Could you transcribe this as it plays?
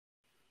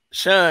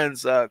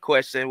Sean's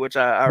question, which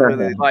I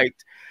really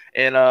liked,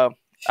 and I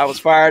was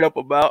fired up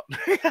about.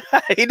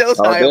 He knows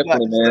how Oh, I am about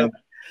definitely, this man.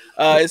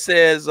 stuff. It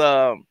says,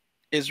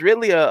 is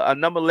really a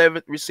number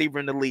 11 receiver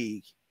in the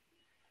league,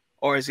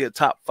 or is he a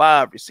top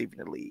 5 receiver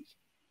in the league?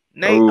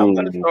 Nate, I'm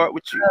going to Ooh. start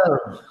with you.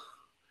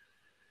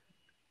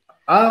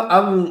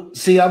 I'm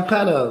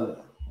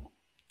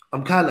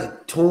kind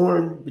of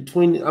torn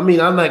between. I mean,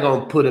 I'm not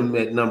gonna put him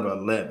at number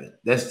 11.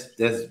 That's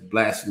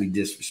blasphemy,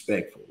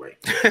 disrespectful, right?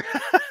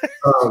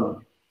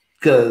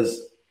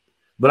 Because,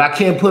 but I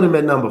can't put him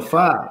at number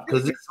 5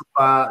 because it's a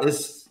 5.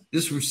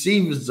 This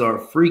receivers are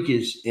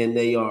freakish and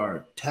they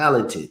are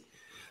talented.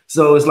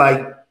 So it's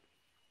like,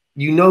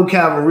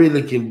 Calvin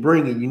Ridley can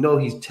bring it.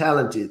 He's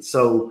talented.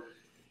 So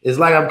it's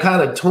like I'm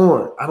kind of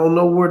torn. I don't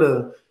know where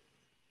to.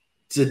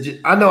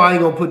 I know I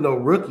ain't gonna put no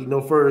rookie,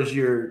 no first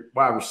year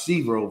wide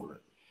receiver over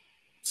it.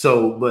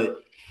 So,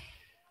 but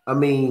I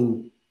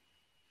mean,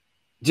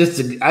 I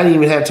didn't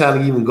even have time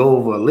to even go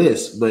over a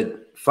list.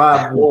 But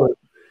 5-1,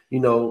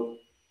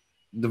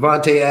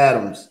 Devontae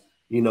Adams,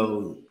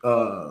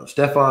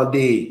 Stephon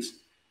Diggs,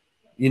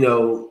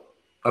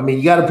 I mean,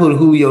 you got to put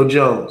Julio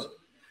Jones,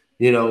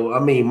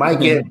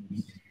 Mike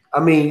Evans. I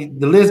mean,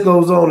 the list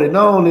goes on and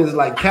on. It's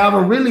like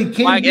Calvin really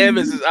can't. Mike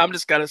Evans is. I'm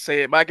just gonna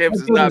say it. Mike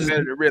Evans is not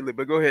better than Ridley,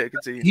 but go ahead,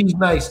 continue. He's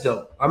nice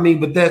though. I mean,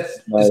 but it's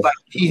like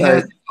he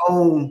has his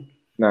own.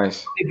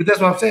 Nice. I mean, but that's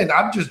what I'm saying.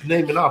 I'm just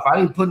naming off. I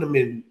didn't put them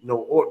in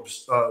no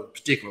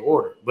particular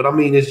order. But I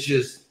mean, it's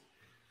just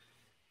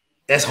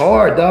that's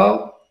hard,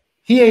 dog.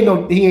 He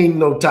ain't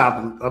no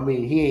top. I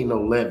mean, he ain't no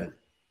 11.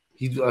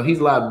 He's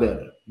a lot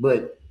better.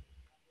 But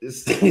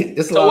it's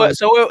a lot.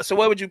 So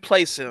where would you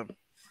place him?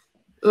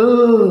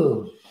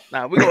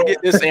 Now we're gonna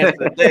get this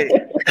answer today.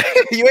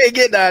 You ain't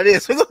getting out of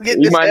this. We're gonna get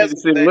this. You might need to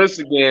see the list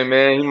again,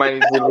 man. You might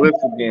need to see the list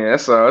again.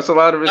 That's a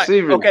lot of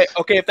receivers. Okay.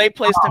 If they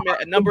placed him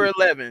at number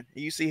 11,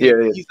 you see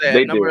him, he's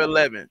at number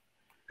 11.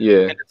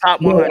 Yeah. In the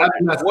top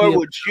 100, where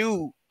would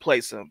you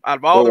place him out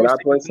of all the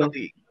receivers in the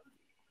league?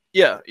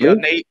 Yeah,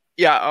 Nate.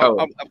 Yeah,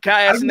 I'm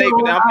kind of asking Nate,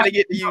 but now I'm gonna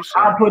get to you.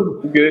 I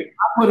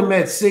put him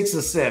at 6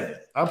 or 7.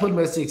 I'll put him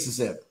at 6 or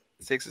 7.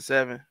 6 or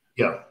 7.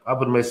 Yeah, I'll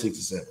put him at 6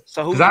 or 7.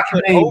 So who's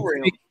put over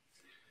him?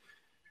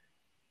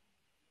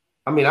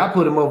 I mean, I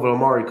put him over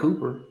Amari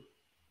Cooper,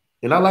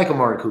 and I like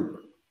Amari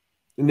Cooper.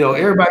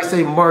 Everybody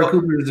say Amari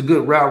Cooper is a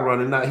good route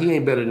runner. He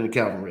ain't better than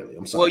Calvin Ridley.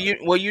 I'm sorry.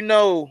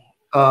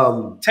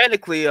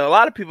 Technically, a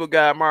lot of people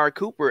got Amari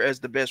Cooper as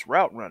the best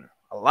route runner.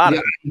 A lot of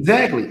them.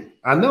 Exactly.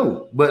 I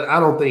know, but I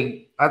don't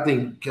think. I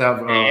think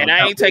Calvin. And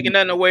I ain't taking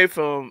nothing away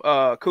from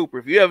Cooper.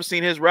 If you ever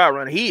seen his route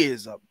run, he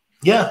is a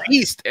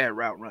beast at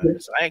route running.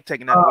 So I ain't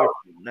taking nothing away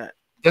from that.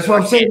 That's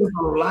what I'm saying. There's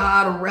a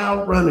lot of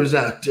route runners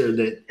out there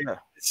that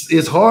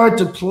it's hard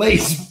to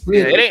place.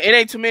 Really. Yeah, it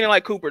ain't too many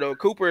like Cooper though.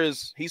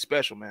 He's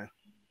special, man.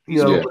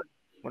 When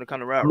it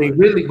comes to route running.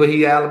 Really, but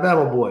he's an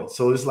Alabama boy,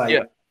 so it's like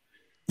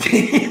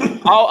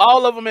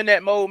all of them in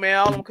that mode, man.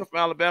 All of them come from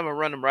Alabama and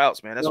run them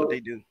routes, man. That's what they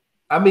do.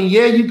 I mean,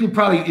 you could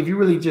probably, if you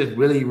really just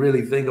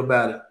really think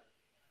about it.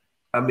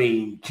 I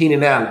mean,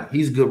 Keenan Allen,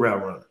 he's a good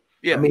route runner.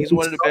 Yeah, I mean, he's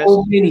one of the best.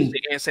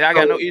 And say I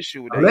got no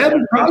issue with that.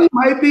 11 probably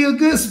might be a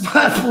good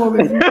spot for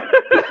me.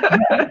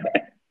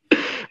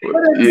 But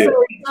at the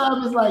same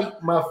time, it's like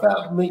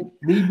me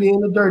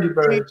being a dirty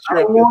bird. I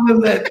don't want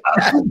him that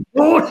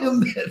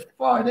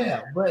far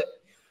down. But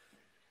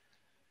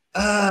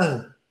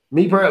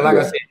me personally, like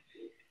I said,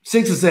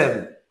 6 or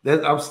 7.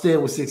 I'm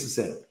staying with 6 or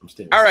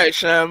 7. All right,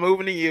 Sean,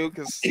 moving to you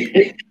because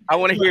I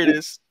want to hear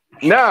this.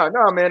 No,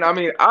 man. I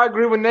mean, I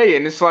agree with Nate,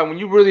 and it's like when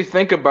you really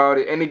think about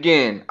it. And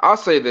again, I'll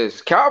say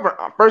this: Calvin.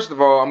 First of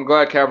all, I'm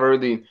glad Calvin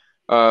really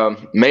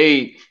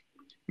made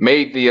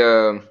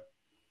the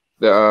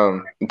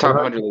top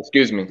 100.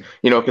 Excuse me,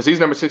 because he's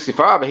number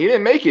 65, and he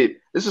didn't make it.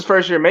 This is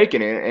first year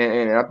making it,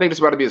 and I think this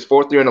is about to be his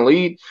 4th year in the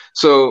league.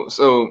 So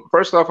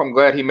first off, I'm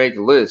glad he made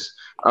the list.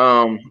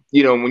 When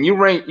you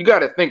rank, you got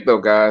to think though,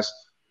 guys.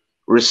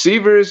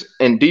 Receivers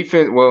and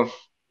defense. Well,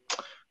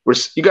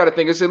 you got to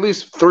think it's at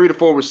least 3 to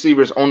 4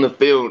 receivers on the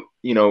field,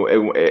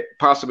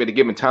 possibly at a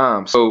given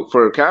time. So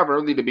for Calvin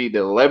Ridley to be the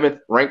 11th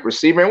ranked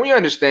receiver, and we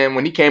understand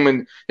when he came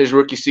in his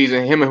rookie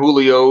season, him and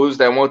Julio was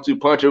that 1-2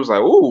 punch. It was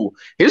like, ooh,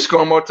 he's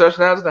scoring more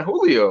touchdowns than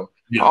Julio.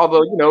 Yeah.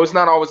 Although it's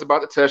not always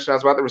about the touchdowns,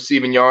 it's about the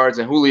receiving yards.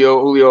 And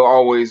Julio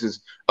always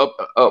is up.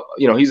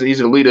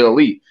 He's a leader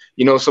elite.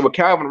 So with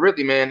Calvin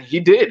Ridley, man, he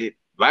did it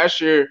last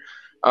year.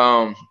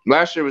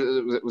 Last year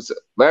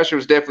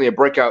was definitely a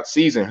breakout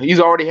season. He's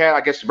already had,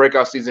 I guess, the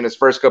breakout season his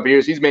first couple of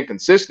years. He's been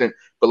consistent,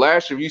 but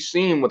last year you've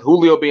seen with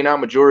Julio being out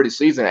majority of the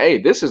season, hey,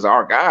 this is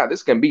our guy.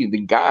 This can be the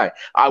guy.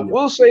 I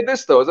will say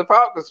this though, as a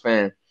Falcons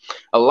fan,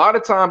 a lot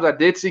of times I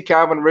did see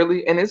Calvin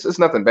Ridley, and it's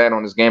nothing bad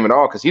on his game at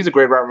all because he's a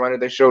great route runner.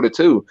 They showed it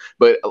too.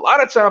 But a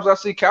lot of times I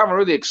see Calvin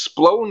Ridley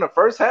explode in the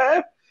first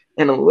half.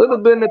 And a little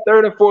bit in the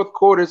third and fourth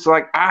quarter, it's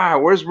like,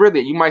 where's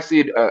Ridley? You might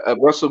see a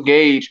Russell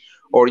Gage.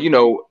 Or,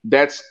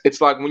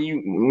 it's like when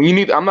you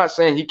need, I'm not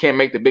saying he can't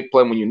make the big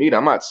play when you need it.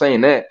 I'm not saying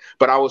that,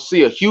 but I will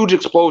see a huge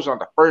explosion on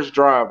the first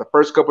drive, the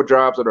first couple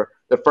drives of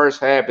the first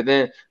half. And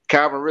then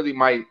Calvin really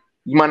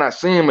you might not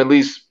see him at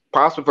least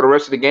possibly for the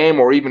rest of the game,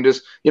 or even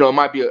just, it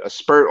might be a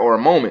spurt or a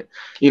moment.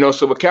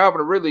 So with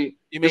Calvin Ridley,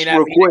 You mean just after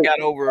real he quick, got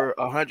over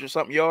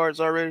 100-something yards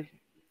already?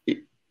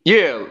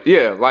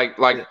 yeah. Like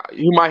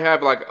you might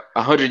have like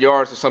 100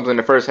 yards or something in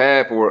the first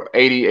half, or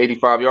 80,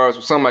 85 yards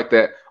or something like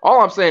that.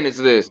 All I'm saying is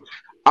this.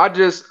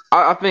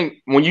 I think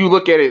when you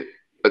look at it,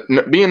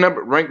 being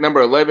ranked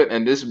number 11,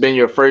 and this has been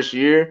your first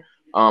year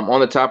on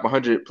the top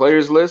 100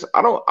 players list,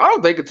 I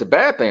don't think it's a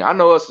bad thing. I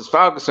know us as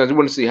Falcons fans, we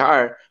want to see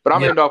higher, but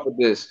I'm end off with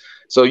this.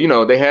 So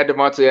they had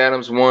Devontae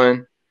Adams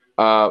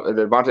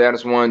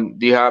 1,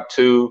 D-Hop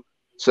 2,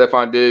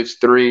 Stephon Diggs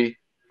 3.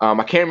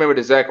 I can't remember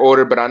the exact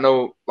order, but I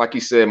know, like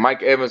you said,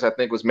 Mike Evans I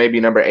think was maybe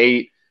number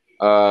 8.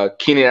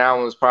 Keenan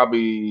Allen was I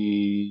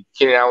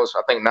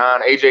think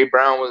 9. AJ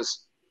Brown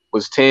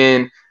was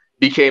 10.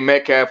 DK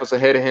Metcalf was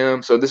ahead of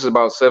him. So this is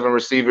about 7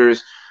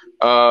 receivers.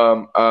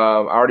 I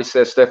already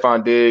said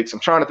Stephon Diggs. I'm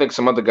trying to think of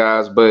some other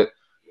guys, but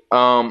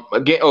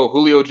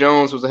Julio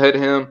Jones was ahead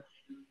of him.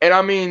 And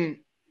I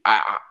mean,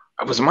 I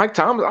was Mike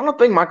Thomas. I don't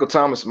think Michael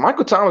Thomas.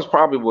 Michael Thomas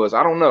probably was.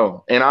 I don't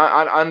know. And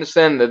I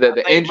understand that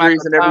the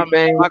injuries and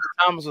everything. Michael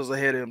Thomas was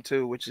ahead of him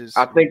too, which is.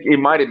 I think it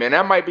might have been.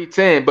 That might be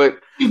 10. But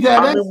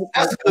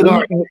that's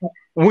good.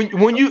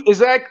 When you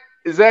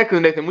exactly,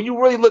 Nathan. When you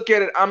really look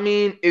at it, I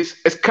mean,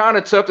 it's kind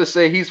of tough to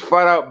say he's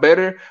flat out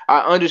better. I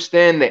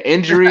understand the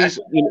injuries.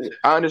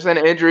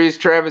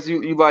 Travis,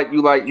 you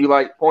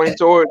like pointing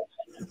toward.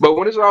 But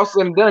when it's all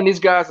said and done, these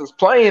guys is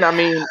playing. I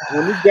mean,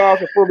 when these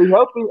guys are fully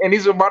healthy, and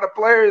these are about the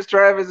players,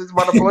 Travis, it's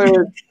about the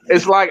players.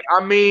 It's like,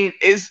 I mean,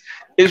 it's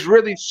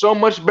really so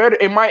much better.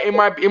 It might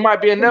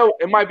be a no.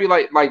 It might be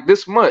like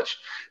this much.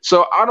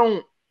 So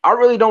I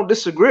really don't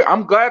disagree.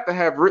 I'm glad to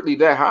have Ridley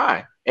that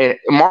high. And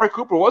Amari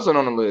Cooper wasn't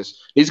on the list.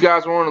 These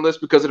guys were on the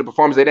list because of the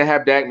performance. They didn't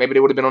have Dak. Maybe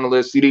they would have been on the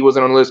list. CD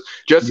wasn't on the list.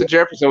 Justin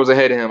Jefferson was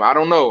ahead of him. I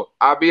don't know.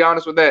 I'll be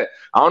honest with that.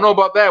 I don't know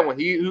about that one.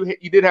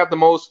 He did have the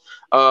most.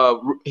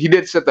 He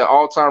did set the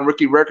all-time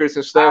rookie records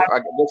and stuff, I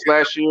guess,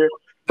 last year.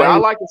 But I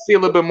like to see a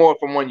little bit more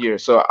from one year.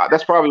 So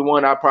that's probably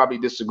one I probably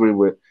disagree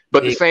with.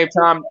 But at the same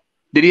time,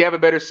 did he have a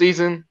better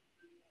season?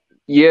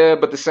 Yeah,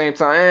 but at the same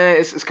time,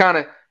 it's kind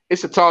of.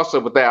 It's a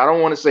toss-up with that. I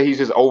don't want to say he's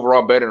just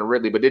overall better than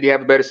Ridley, but did he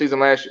have a better season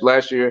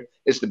last year?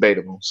 It's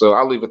debatable. So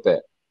I'll leave it at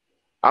that.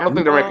 I don't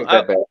think the ranking's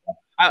that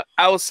bad.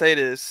 I will say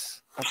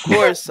this. Of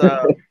course,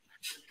 a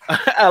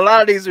lot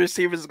of these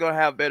receivers are going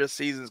to have better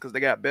seasons because they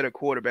got better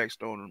quarterbacks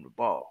throwing them the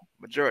ball.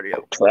 Majority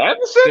of them.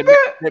 Travis said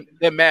that?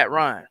 They're Matt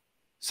Ryan.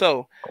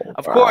 So,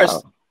 of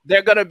course,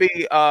 they're going to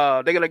be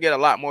they're going to get a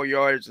lot more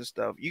yards and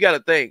stuff. You got to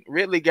think.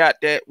 Ridley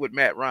got that with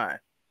Matt Ryan.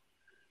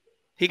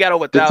 He got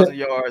over 1,000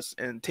 yards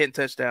and 10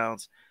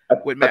 touchdowns.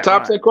 With Matt a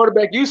top Ryan. 10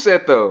 quarterback, you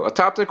said though. A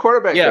top 10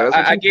 quarterback. Yeah,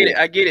 I get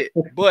it.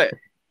 But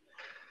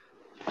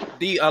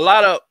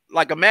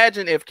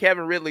imagine if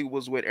Calvin Ridley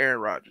was with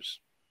Aaron Rodgers.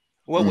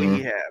 What would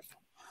he have?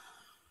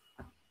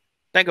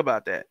 Think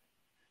about that.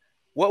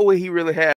 What would he really have?